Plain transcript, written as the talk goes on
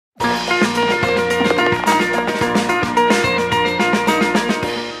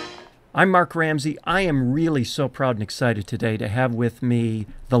I'm Mark Ramsey. I am really so proud and excited today to have with me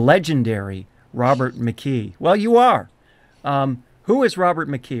the legendary Robert McKee. Well, you are. Who is Robert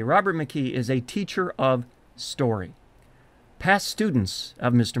McKee? Robert McKee is a teacher of story. Past students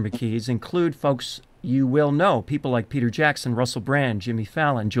of Mr. McKee's include folks you will know, people like Peter Jackson, Russell Brand, Jimmy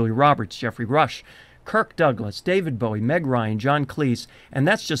Fallon, Julia Roberts, Jeffrey Rush, Kirk Douglas, David Bowie, Meg Ryan, John Cleese, and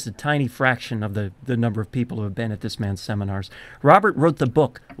that's just a tiny fraction of the number of people who have been at this man's seminars. Robert wrote the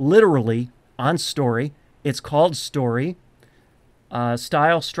book literally on story. It's called Story,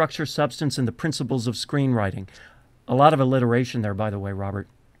 Style, Structure, Substance, and the Principles of Screenwriting. A lot of alliteration there, by the way, Robert.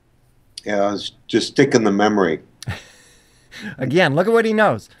 Yeah, I was just sticking the memory. Again, look at what he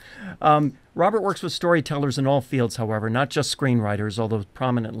knows. Robert works with storytellers in all fields, however, not just screenwriters, although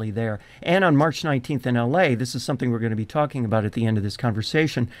prominently there. And on March 19th in LA, this is something we're going to be talking about at the end of this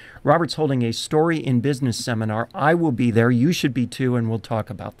conversation, Robert's holding a Story in Business seminar. I will be there. You should be too, and we'll talk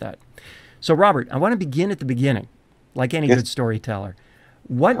about that. So, Robert, I want to begin at the beginning, like any good storyteller.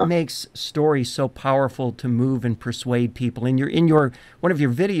 What makes story so powerful to move and persuade people? In your one of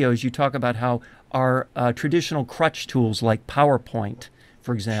your videos, you talk about how our traditional crutch tools like PowerPoint,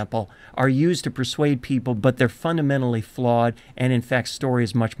 for example, are used to persuade people, but they're fundamentally flawed, and in fact, story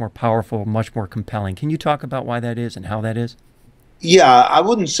is much more powerful, much more compelling. Can you talk about why that is and how that is? Yeah, I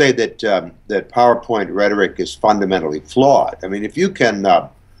wouldn't say that that PowerPoint rhetoric is fundamentally flawed. I mean, if you can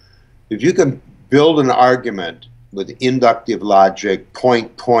build an argument with inductive logic,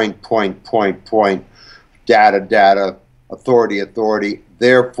 point, data, authority,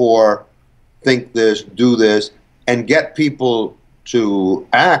 therefore think this, do this, and get people to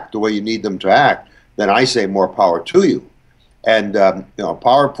act the way you need them to act, then I say more power to you. And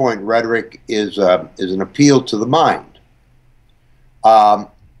PowerPoint rhetoric is an appeal to the mind. But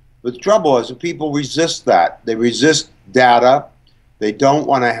the trouble is that people resist that. They resist data. They don't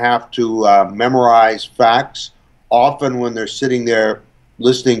want to have to memorize facts. Often when they're sitting there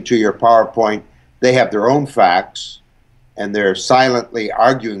listening to your PowerPoint, they have their own facts, and they're silently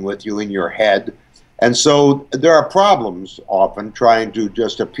arguing with you in your head. And so there are problems often trying to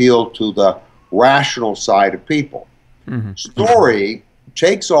just appeal to the rational side of people. Mm-hmm. Story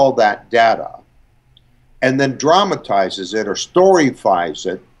takes all that data and then dramatizes it or storyfies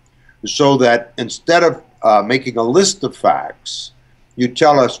it so that instead of making a list of facts, you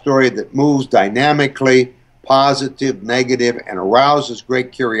tell a story that moves dynamically, positive, negative, and arouses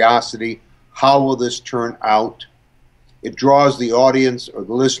great curiosity. How will this turn out? It draws the audience or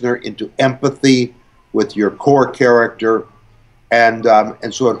the listener into empathy with your core character, and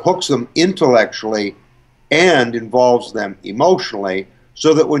so it hooks them intellectually and involves them emotionally,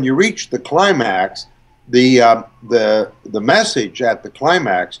 so that when you reach the climax, the message at the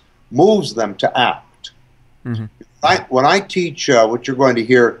climax moves them to act. Mm-hmm. When I teach what you're going to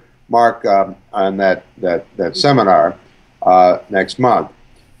hear, Mark, on that seminar next month,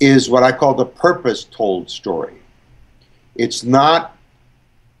 is what I call the purpose-told story. It's not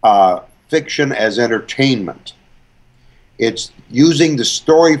fiction as entertainment. It's using the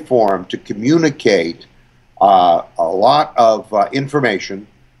story form to communicate a lot of information,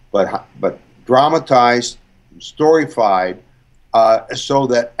 but dramatized, storyfied, so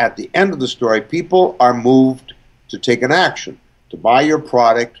that at the end of the story, people are moved to take an action, to buy your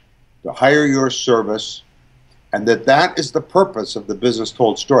product, to hire your service, and that is the purpose of the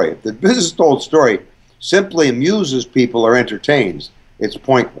business-told story. If the business-told story simply amuses people or entertains, it's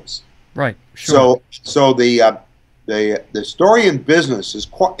pointless. Right. Sure. So the story in business is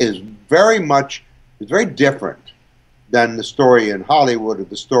very different than the story in Hollywood or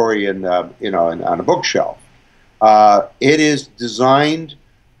the story in on a bookshelf. It is designed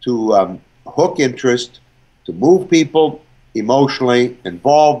to hook interest, to move people emotionally,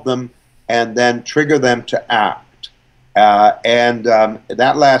 involve them, and then trigger them to act.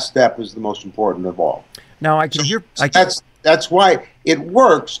 That last step is the most important of all. Now I can hear. That's why it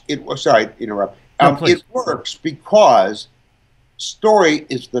works. Sorry to interrupt. It works because story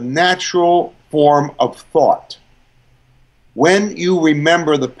is the natural form of thought. When you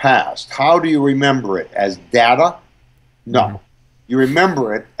remember the past, how do you remember it? As data? No. Mm-hmm. You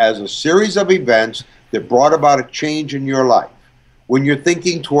remember it as a series of events that brought about a change in your life. When you're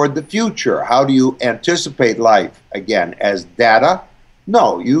thinking toward the future, how do you anticipate life? Again, as data?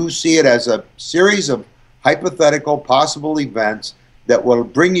 No, you see it as a series of hypothetical possible events that will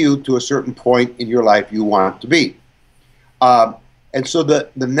bring you to a certain point in your life you want to be. And so the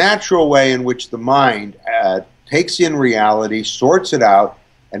natural way in which the mind takes in reality, sorts it out,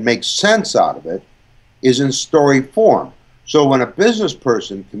 and makes sense out of it is in story form. So when a business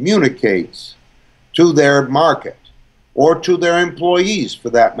person communicates to their market, or to their employees for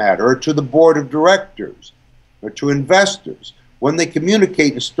that matter, or to the board of directors, or to investors. When they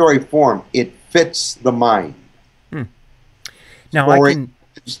communicate in story form, it fits the mind. Hmm. Now, Story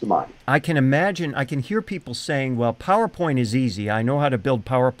fits the mind. I can imagine, I can hear people saying, well, PowerPoint is easy. I know how to build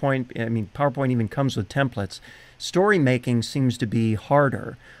PowerPoint. I mean, PowerPoint even comes with templates. Story making seems to be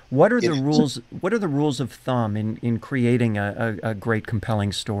harder. What are the rules? What are the rules of thumb in creating a great,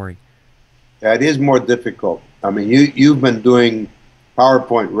 compelling story? That is more difficult. I mean, you've been doing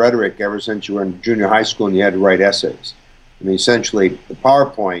PowerPoint rhetoric ever since you were in junior high school and you had to write essays. I mean, essentially, the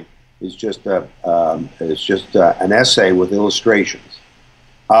PowerPoint is just an essay with illustrations.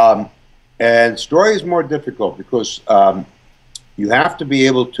 And story is more difficult because you have to be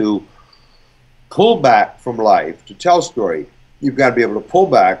able to pull back from life to tell story. You've got to be able to pull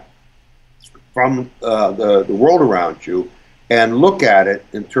back from the world around you and look at it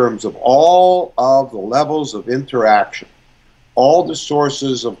in terms of all of the levels of interaction, all the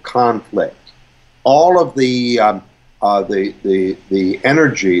sources of conflict, all of the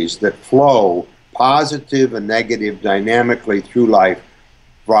energies that flow, positive and negative, dynamically through life,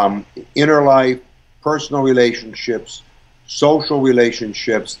 from inner life, personal relationships, social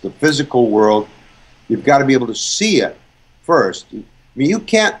relationships, the physical world. You've got to be able to see it first. I mean,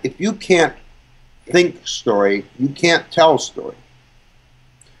 if you can't think story, you can't tell story.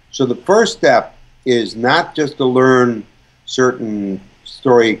 So the first step is not just to learn certain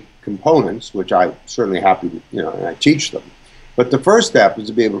story components, which I'm certainly happy to, and I teach them. But the first step is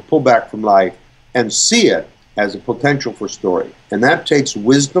to be able to pull back from life and see it as a potential for story. And that takes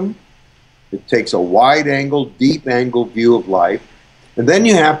wisdom. It takes a wide angle, deep angle view of life. And then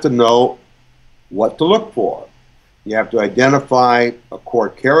you have to know what to look for. You have to identify a core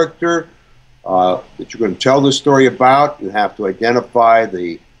character that you're going to tell the story about. You have to identify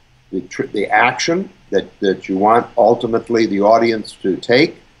the action that you want ultimately the audience to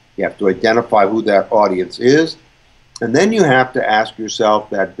take. You have to identify who that audience is. And then you have to ask yourself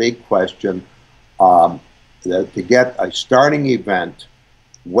that big question, to get a starting event: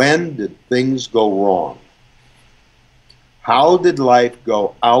 when did things go wrong? How did life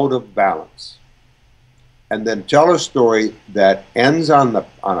go out of balance? And then tell a story that ends on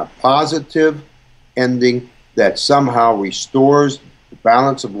a positive ending that somehow restores the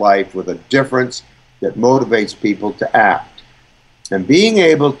balance of life with a difference that motivates people to act. And being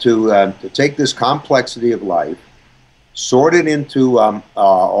able to take this complexity of life, sort it into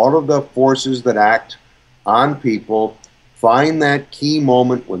all of the forces that act on people, find that key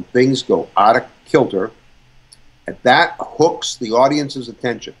moment when things go out of kilter, and that hooks the audience's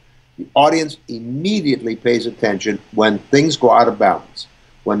attention. The audience immediately pays attention when things go out of balance,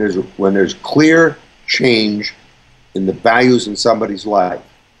 when there's clear change in the values in somebody's life.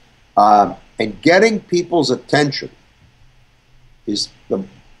 And getting people's attention is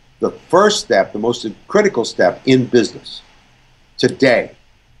the first step, the most critical step in business. Today,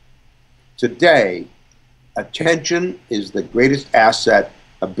 attention is the greatest asset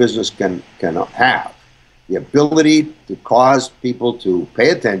a business can have. The ability to cause people to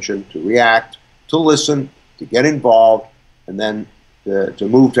pay attention, to react, to listen, to get involved, and then to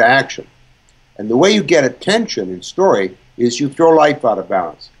move to action. And the way you get attention in story is you throw life out of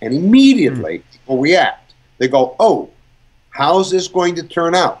balance. And immediately people react. They go, oh, how's this going to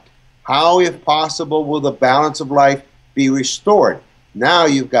turn out? How, if possible, will the balance of life be restored? Now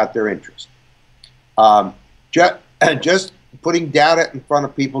you've got their interest. Just putting data in front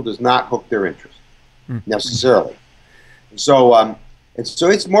of people does not hook their interest necessarily. So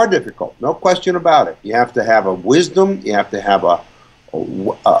it's more difficult, no question about it. You have to have a wisdom. You have to have a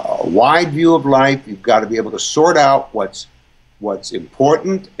wide view of life. You've got to be able to sort out what's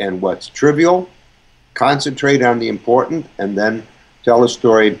important and what's trivial, concentrate on the important, and then tell a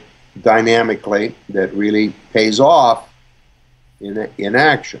story dynamically that really pays off in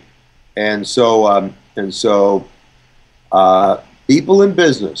action. And so people in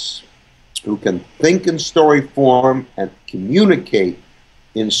business who can think in story form and communicate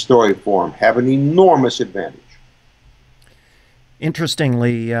in story form have an enormous advantage.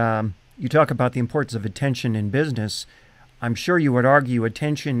 Interestingly, you talk about the importance of attention in business. I'm sure you would argue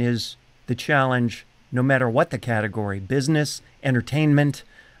attention is the challenge no matter what the category: business, entertainment,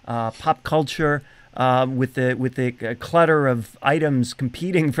 pop culture, with the clutter of items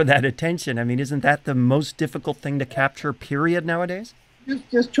competing for that attention. I mean, isn't that the most difficult thing to capture, period, nowadays?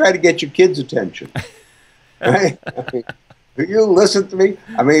 Just try to get your kids' attention. Right? I mean, do you listen to me?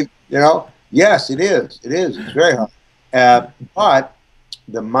 I mean, yes, it is. It is. It's very hard. But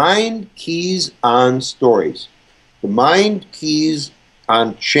the mind keys on stories. The mind keys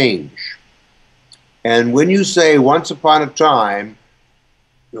on change. And when you say once upon a time,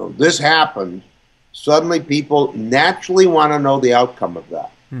 this happened, suddenly people naturally want to know the outcome of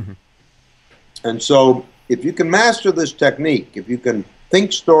that. Mm-hmm. And so if you can master this technique, if you can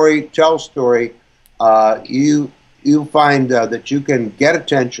think story, tell story, you find that you can get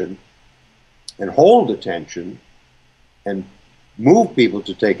attention and hold attention and move people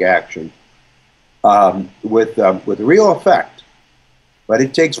to take action with real effect. But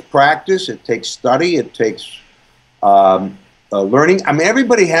it takes practice, it takes study, it takes learning. I mean,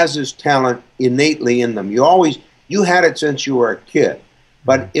 everybody has this talent innately in them. You had it since you were a kid,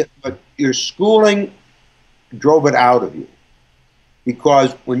 but your schooling drove it out of you.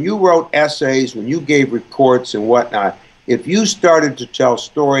 Because when you wrote essays, when you gave reports and whatnot, if you started to tell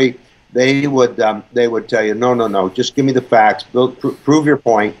story, they would tell you, no, just give me the facts, prove your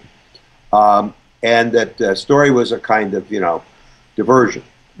point, and that story was a kind of diversion.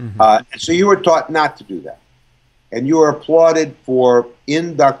 Mm-hmm. And so you were taught not to do that, and you were applauded for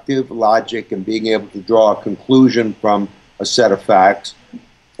inductive logic and being able to draw a conclusion from a set of facts.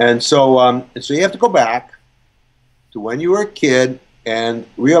 And so you have to go back to when you were a kid and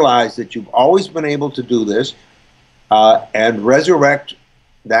realize that you've always been able to do this, and resurrect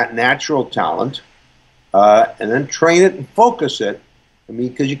that natural talent, and then train it and focus it. I mean,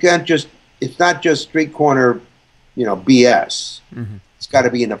 because you can't it's not just street corner, BS. Mm-hmm. It's got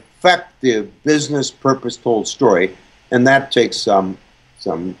to be an effective business purpose told story, and that takes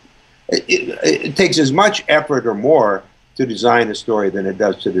it takes as much effort or more to design a story than it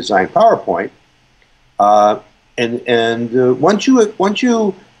does to design PowerPoint. And once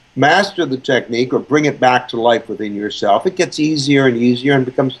you master the technique or bring it back to life within yourself, it gets easier and easier and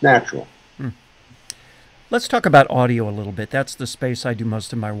becomes natural. Let's talk about audio a little bit. That's the space I do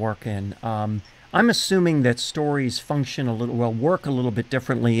most of my work in. I'm assuming that stories function work a little bit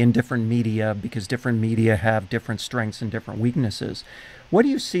differently in different media, because different media have different strengths and different weaknesses. What do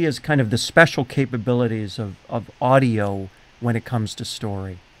you see as kind of the special capabilities of audio when it comes to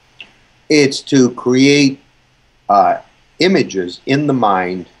story? It's to create images in the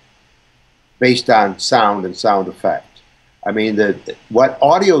mind based on sound and sound effect. I mean, what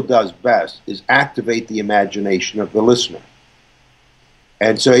audio does best is activate the imagination of the listener.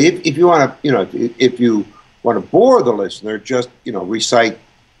 And so if you want to, if you want to bore the listener, just, recite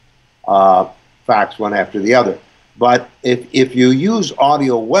facts one after the other. But if you use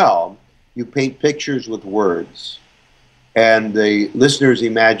audio well, you paint pictures with words, and the listener's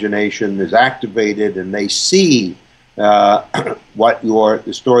imagination is activated, and they see the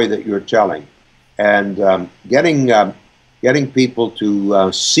story that you're telling, and getting people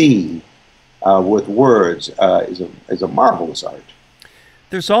to see with words is a marvelous art.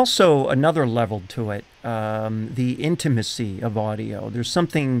 There's also another level to it, the intimacy of audio. There's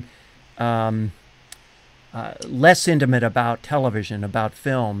something less intimate about television, about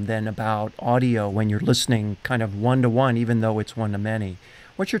film, than about audio when you're listening kind of one-to-one, even though it's one-to-many.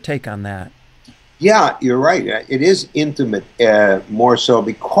 What's your take on that? Yeah, you're right. It is intimate, more so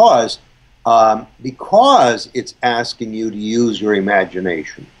because it's asking you to use your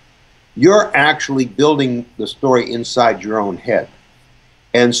imagination. You're actually building the story inside your own head.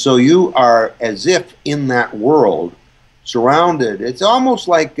 And so you are as if in that world, surrounded. It's almost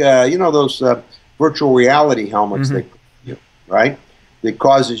like, those virtual reality helmets, mm-hmm. Right? That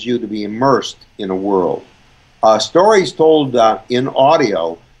causes you to be immersed in a world. Stories told in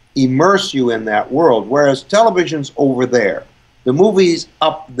audio immerse you in that world, whereas television's over there. The movie's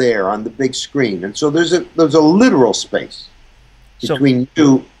up there on the big screen. And so there's a literal space between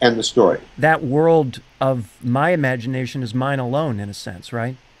you and the story. That world of my imagination is mine alone, in a sense,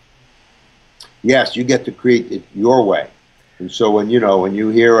 right? Yes, you get to create it your way. And so when you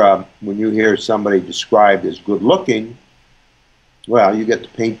hear somebody described as good looking, well, you get to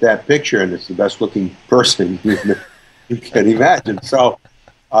paint that picture, and it's the best looking person you can imagine. So,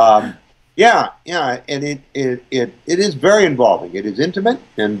 and it is very involving. It is intimate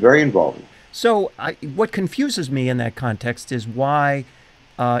and very involving. So what confuses me in that context is why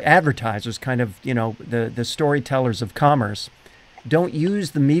advertisers, kind of, the storytellers of commerce, don't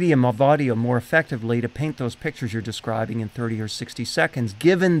use the medium of audio more effectively to paint those pictures you're describing in 30 or 60 seconds,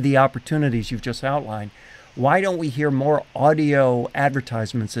 given the opportunities you've just outlined. Why don't we hear more audio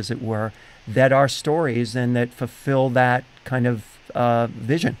advertisements, as it were, that are stories and that fulfill that kind of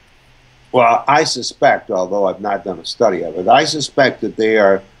vision? Well, I suspect, although I've not done a study of it, I suspect that they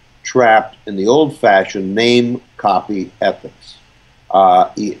are trapped in the old-fashioned name copy ethics.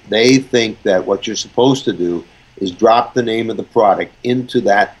 They think that what you're supposed to do is drop the name of the product into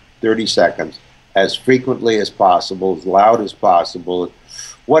that 30 seconds as frequently as possible, as loud as possible,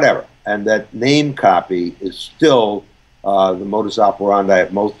 whatever. And that name copy is still the modus operandi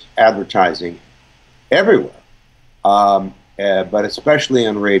of most advertising everywhere, but especially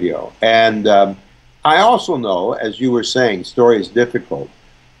on radio. And I also know, as you were saying, story is difficult.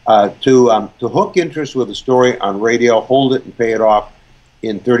 To hook interest with a story on radio, hold it and pay it off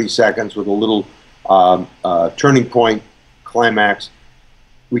in 30 seconds with a little turning point climax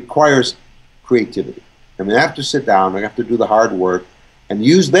requires creativity. I mean, I have to sit down, I have to do the hard work and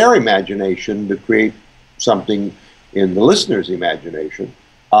use their imagination to create something in the listener's imagination.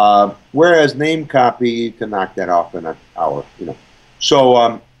 Whereas name copy, you can knock that off in an hour, you know.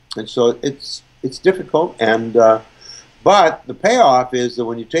 So and so it's difficult, and but the payoff is that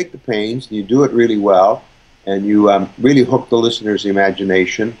when you take the pains and you do it really well, and you really hook the listener's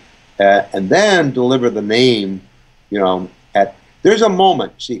imagination, and then deliver the name, you know, there's a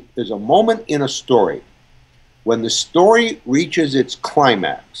moment. See, there's a moment in a story when the story reaches its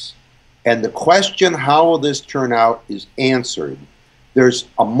climax, and the question, "How will this turn out?" is answered. There's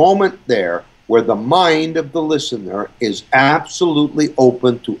a moment there where the mind of the listener is absolutely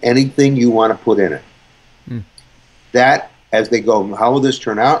open to anything you want to put in it. That, as they go, "How will this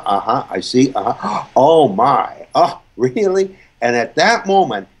turn out?" I see. Oh my. Oh, really? And at that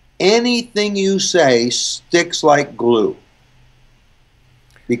moment, anything you say sticks like glue,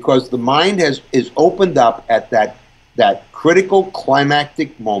 because the mind is opened up at that critical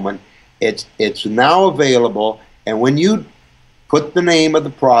climactic moment. It's now available, and when you put the name of the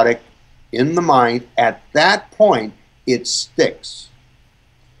product in the mind, at that point, it sticks.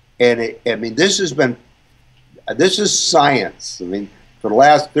 And I mean, this is science. I mean, for the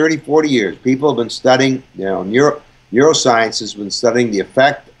last 30, 40 years, people have been studying, you know, neuroscience has been studying the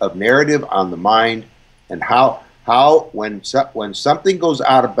effect of narrative on the mind, and how when something goes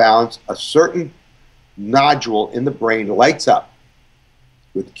out of balance, a certain nodule in the brain lights up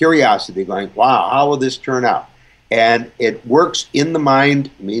with curiosity, going, "Wow, how will this turn out?" And it works in the mind.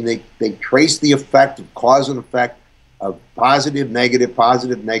 I mean, they trace the effect of cause and effect of positive, negative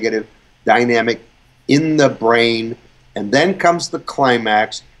dynamic in the brain, and then comes the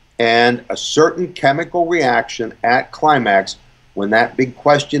climax, and a certain chemical reaction at climax, when that big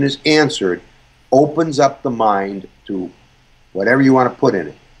question is answered, opens up the mind to whatever you want to put in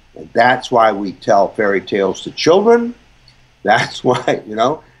it. And that's why we tell fairy tales to children. That's why, you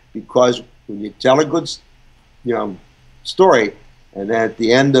know, because when you tell a good, you know, story, and then at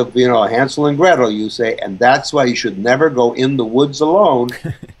the end of, you know, Hansel and Gretel, you say, "And that's why you should never go in the woods alone."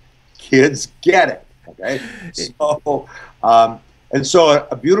 Kids get it. Okay, so and so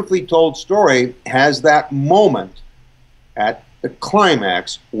a beautifully told story has that moment at the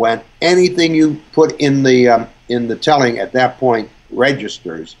climax when anything you put in the telling at that point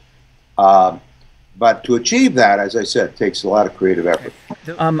registers. But to achieve that, as I said, takes a lot of creative effort.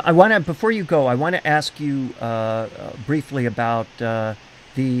 I want to, before you go, I want to ask you briefly about the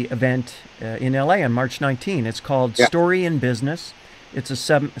event in LA on March 19. It's called Story in Business. It's a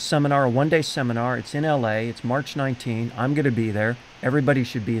seminar, a one-day seminar. It's in LA. It's March 19. I'm going to be there. Everybody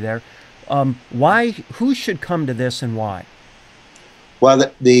should be there. Why? Who should come to this, and why? Well,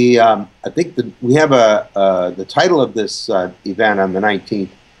 I think we have the title of this event on the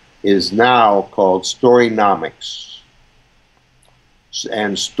 19th is now called Storynomics.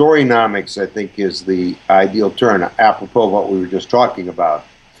 And Storynomics, I think, is the ideal term, apropos of what we were just talking about.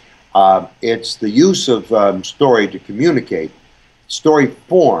 It's the use of story to communicate, story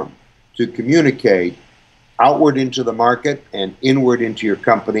form to communicate outward into the market and inward into your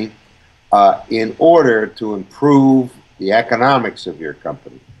company in order to improve the economics of your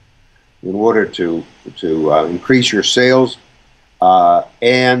company, in order to increase your sales,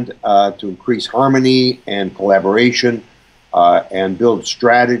 and to increase harmony and collaboration, and build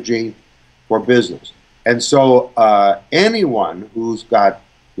strategy for business. And so anyone who's got,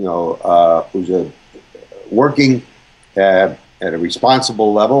 you know, who's working at a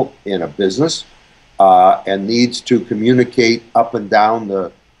responsible level in a business and needs to communicate up and down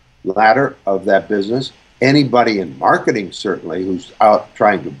the ladder of that business, anybody in marketing certainly who's out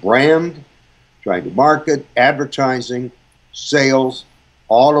trying to brand, trying to market, advertising, sales,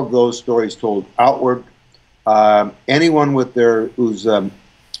 all of those stories told outward. Anyone with who's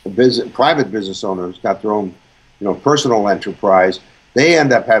private business owner who's got their own, you know, personal enterprise, they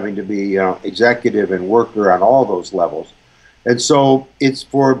end up having to be, you know, executive and worker on all those levels. And so it's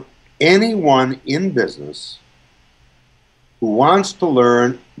for anyone in business who wants to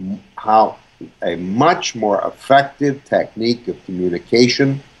learn how a much more effective technique of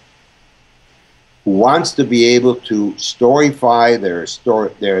communication, who wants to be able to storyfy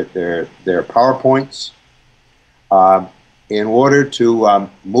their PowerPoints, in order to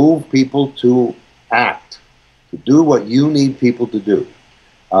move people to act, to do what you need people to do.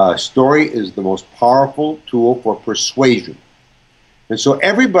 Story is the most powerful tool for persuasion. And so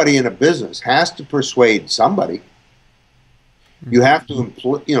everybody in a business has to persuade somebody. You have to,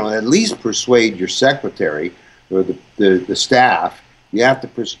 at least persuade your secretary or the staff. You have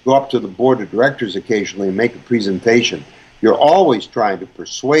to go up to the board of directors occasionally and make a presentation. You're always trying to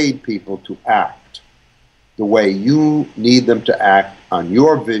persuade people to act the way you need them to act on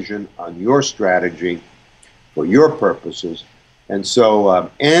your vision, on your strategy, for your purposes. And so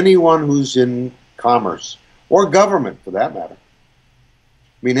anyone who's in commerce, or government for that matter,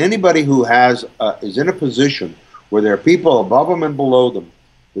 I mean, anybody who is in a position where there are people above them and below them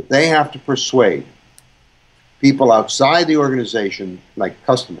that they have to persuade, people outside the organization, like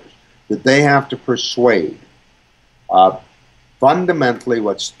customers, that they have to persuade. Fundamentally,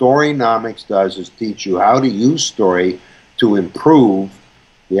 what Storynomics does is teach you how to use story to improve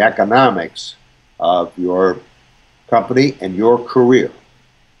the economics of your company and your career.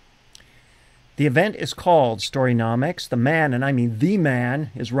 The event is called Storynomics. The man, and I mean the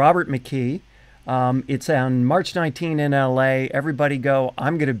man, is Robert McKee. It's on March 19 in LA. Everybody go.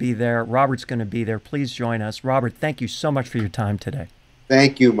 I'm going to be there. Robert's going to be there. Please join us. Robert, thank you so much for your time today.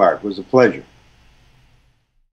 Thank you, Mark. It was a pleasure.